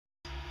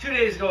2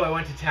 days ago I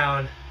went to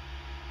town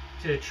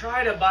to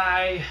try to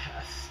buy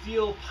a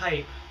steel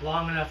pipe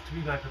long enough to be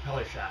my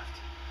propeller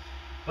shaft.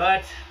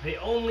 But they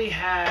only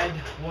had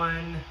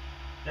one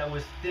that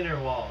was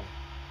thinner walled.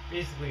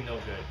 Basically no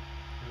good.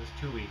 It was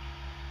too weak.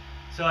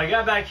 So I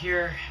got back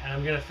here and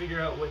I'm going to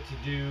figure out what to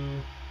do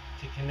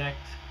to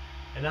connect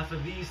enough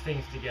of these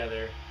things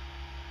together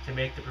to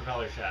make the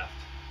propeller shaft.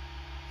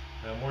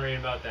 And I'm worrying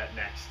about that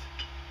next.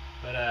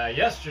 But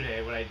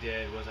yesterday what I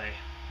did was I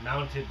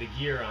mounted the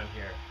gear on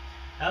here.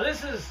 Now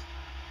this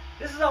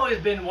has always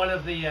been one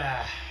of the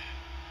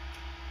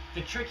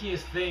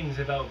trickiest things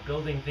about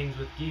building things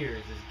with gears,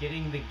 is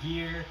getting the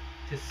gear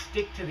to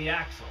stick to the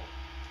axle.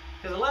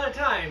 Because a lot of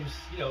times,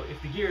 you know, if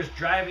the gear is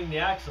driving the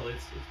axle,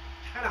 it's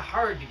kind of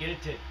hard to get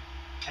it to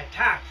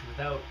attach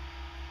without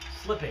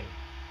slipping.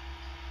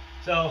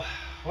 So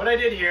what I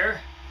did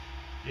here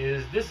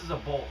is, this is a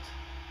bolt,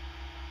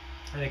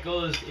 and it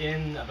goes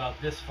in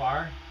about this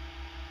far,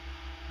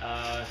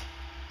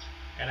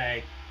 and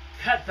I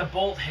cut the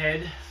bolt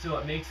head so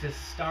it makes this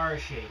star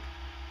shape,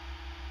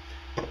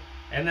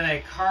 and then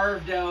I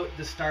carved out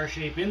the star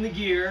shape in the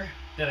gear.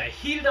 Then I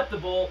heated up the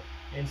bolt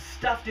and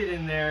stuffed it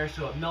in there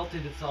so it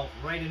melted itself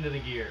right into the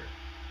gear.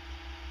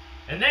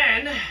 And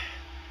then,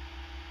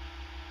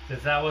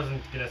 since that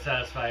wasn't going to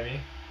satisfy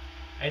me,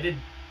 I did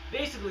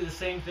basically the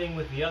same thing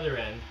with the other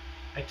end.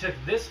 I took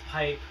this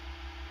pipe,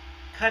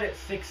 cut it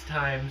 6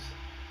 times,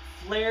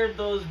 flared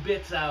those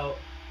bits out,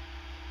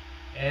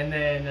 and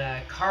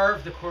then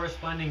carved the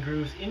corresponding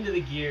grooves into the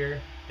gear,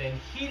 then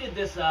heated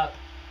this up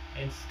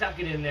and stuck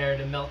it in there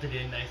to melt it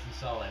in nice and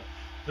solid.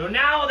 So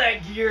now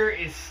that gear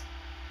is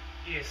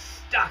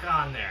stuck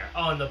on there.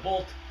 Oh, and the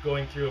bolt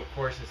going through, of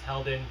course, is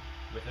held in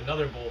with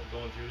another bolt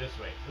going through this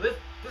way. So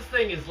this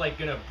thing is like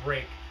gonna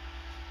break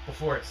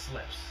before it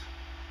slips.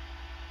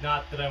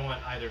 Not that I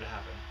want either to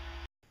happen.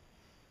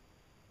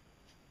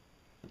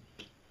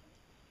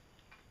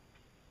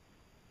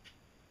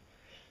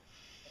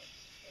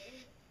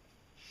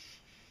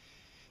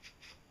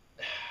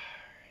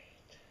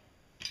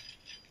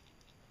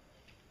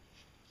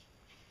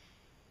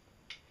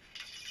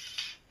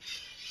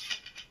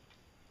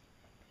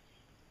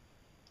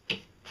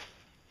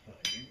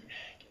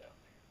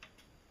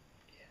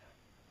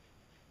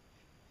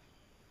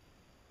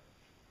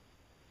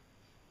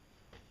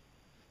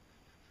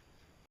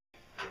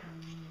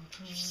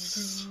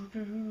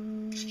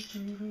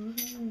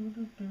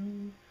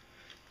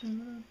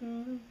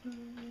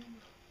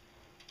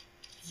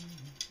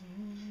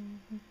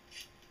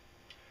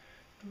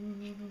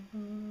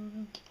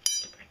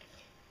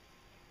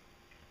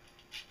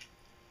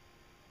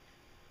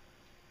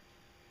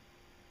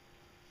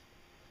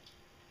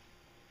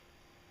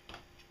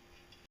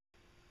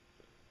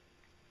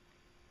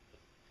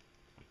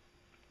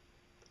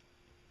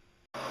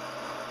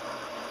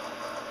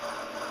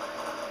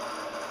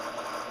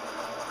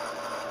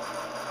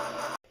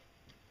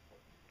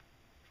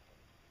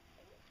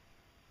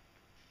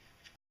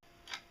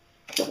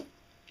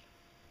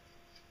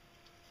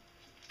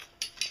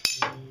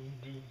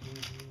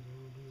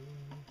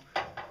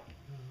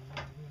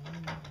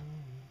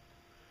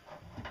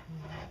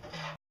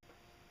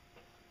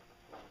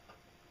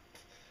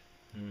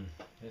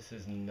 This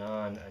is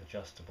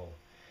non-adjustable,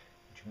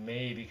 which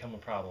may become a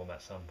problem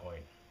at some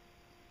point,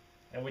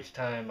 at which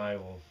time I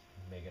will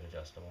make it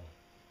adjustable.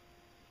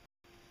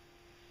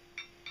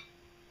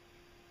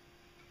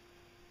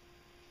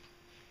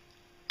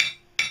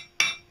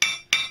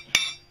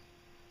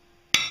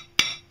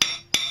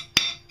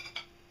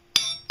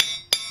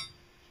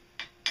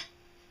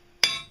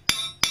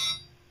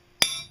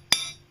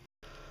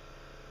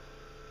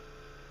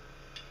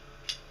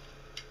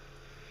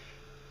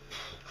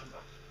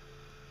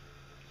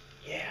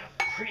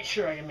 Pretty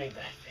sure I can make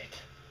that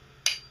fit.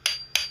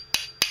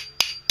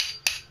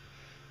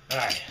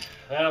 Alright,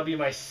 that'll be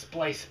my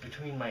splice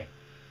between my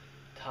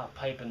top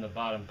pipe and the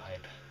bottom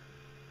pipe.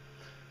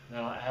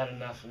 Now I'll add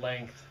enough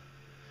length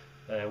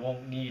that I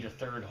won't need a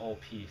third whole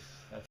piece.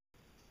 That's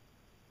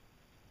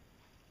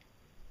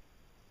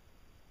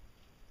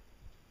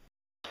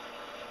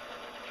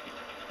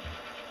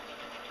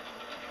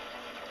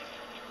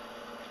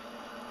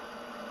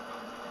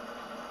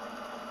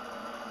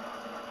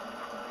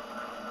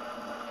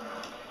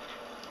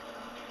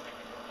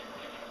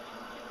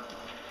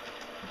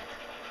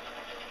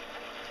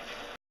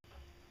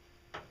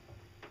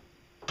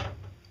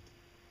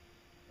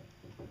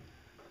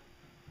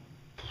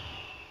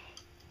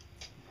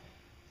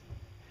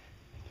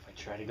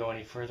try to go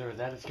any further with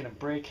that, it's gonna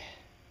break.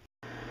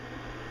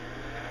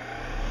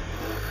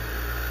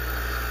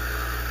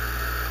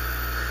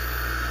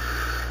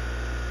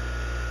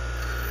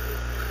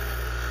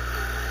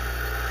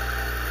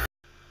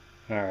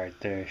 Alright,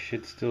 there.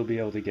 Should still be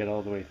able to get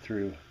all the way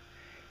through,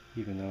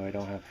 even though I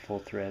don't have full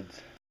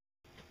threads.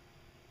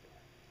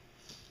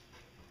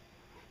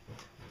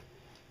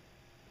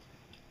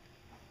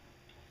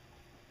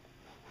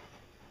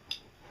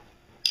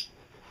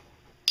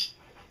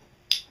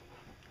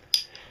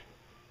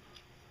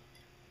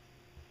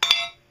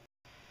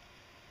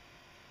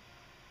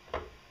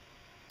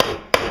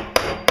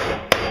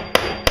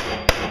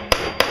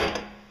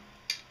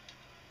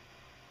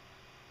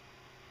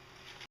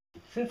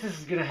 Since this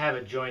is going to have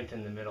a joint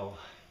in the middle,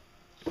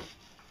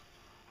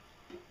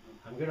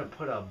 I'm going to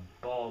put a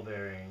ball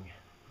bearing,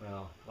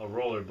 well, a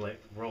roller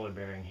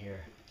bearing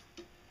here.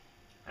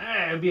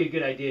 It would be a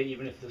good idea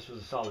even if this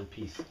was a solid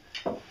piece.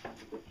 And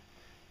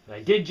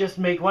I did just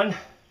make one,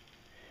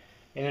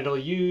 and it'll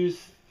use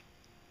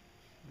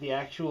the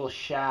actual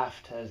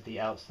shaft as the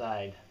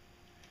outside.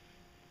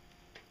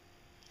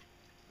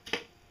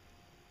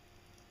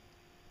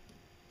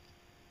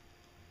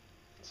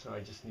 So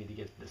I just need to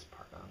get this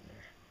part on there.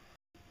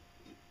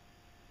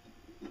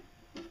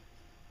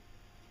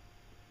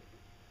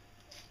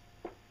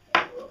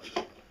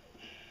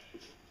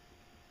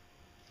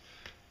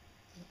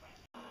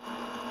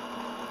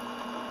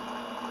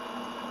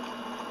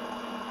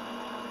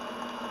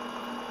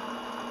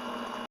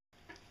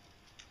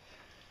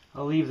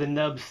 I'll leave the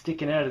nub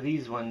sticking out of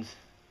these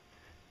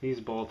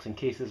bolts, in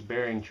case this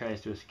bearing tries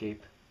to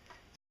escape.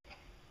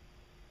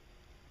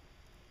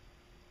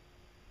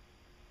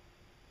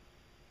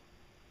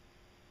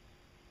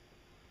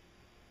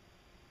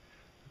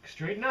 Looks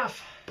straight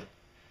enough. I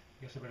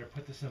guess I better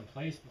put this in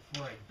place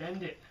before I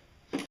bend it.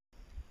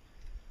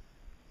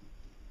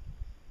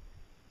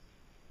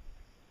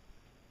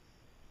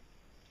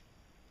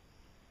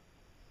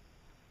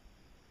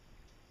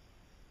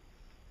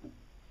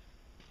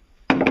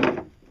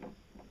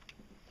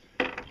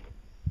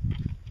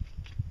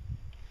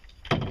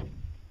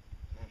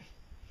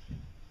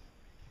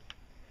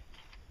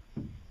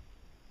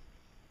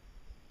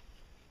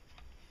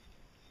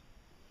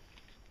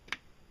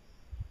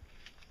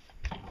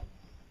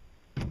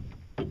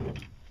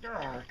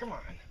 Come on.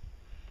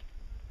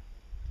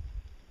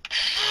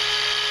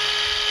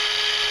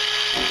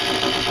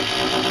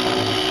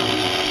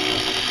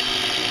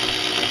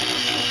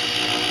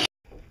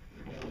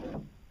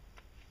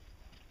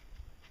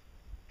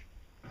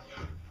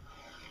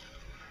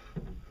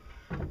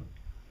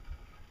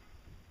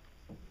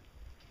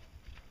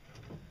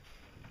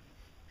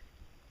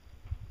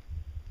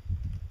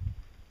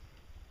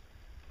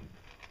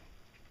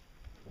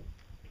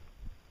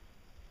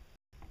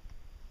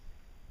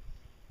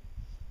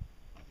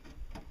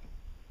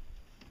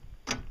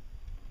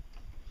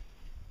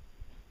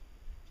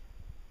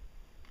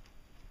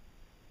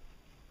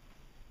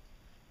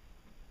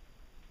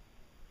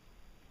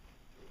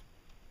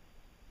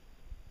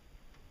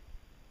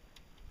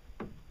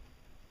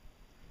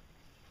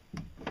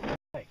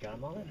 Got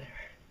them all in there.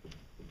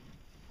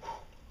 Whew,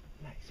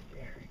 nice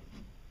bearing.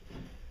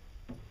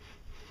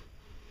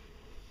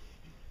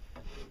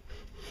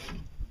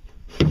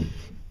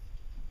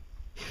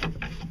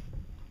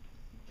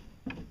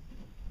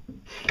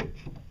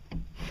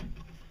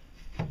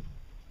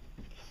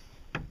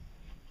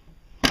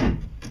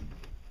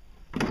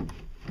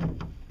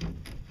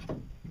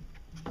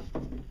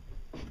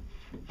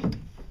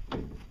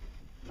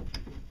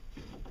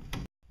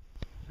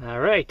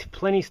 Alright,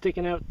 plenty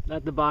sticking out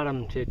at the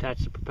bottom to attach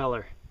the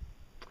propeller.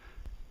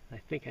 I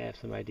think I have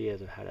some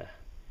ideas of how to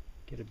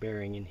get a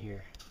bearing in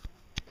here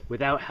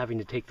without having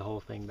to take the whole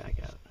thing back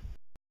out.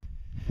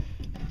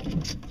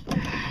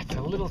 It's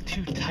a little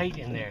too tight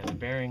in there, the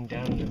bearing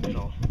down in the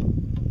middle.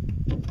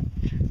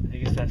 I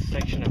guess that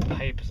section of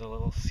pipe is a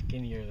little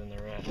skinnier than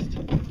the rest.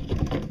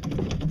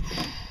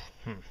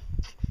 I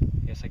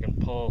guess I can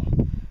pull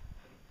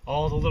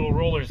all the little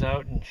rollers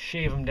out and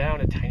shave them down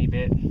a tiny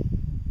bit.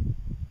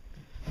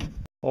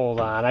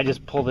 Hold on, I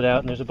just pulled it out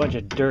and there's a bunch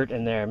of dirt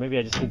in there. Maybe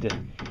I just need to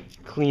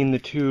clean the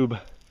tube.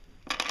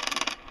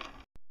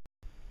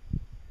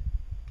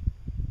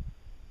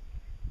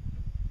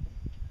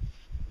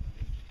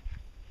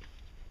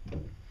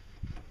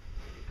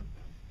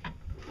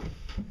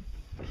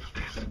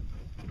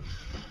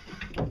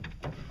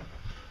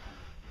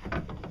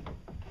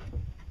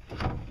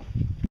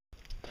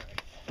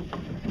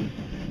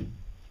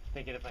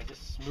 Thinking if I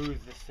just smooth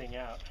this thing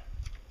out.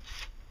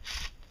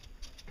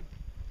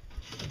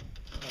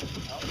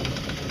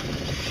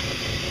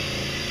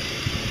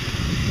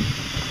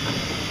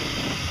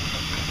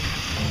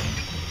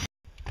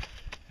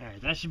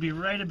 Alright, that should be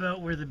right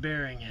about where the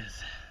bearing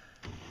is.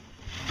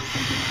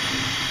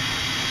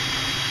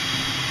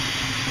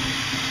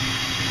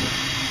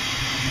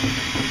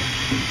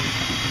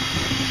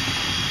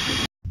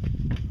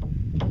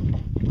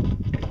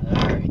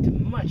 Alright,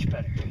 much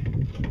better.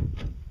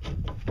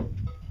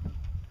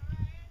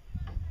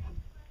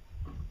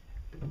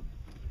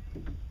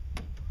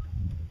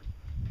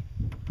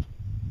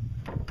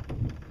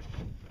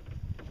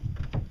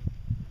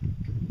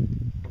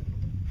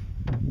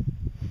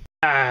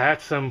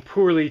 That's some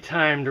poorly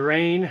timed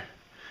rain.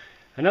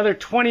 Another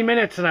 20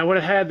 minutes and I would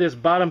have had this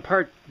bottom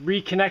part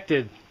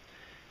reconnected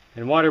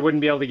and water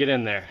wouldn't be able to get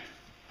in there.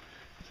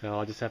 So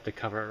I'll just have to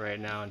cover it right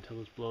now until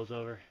this blows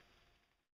over.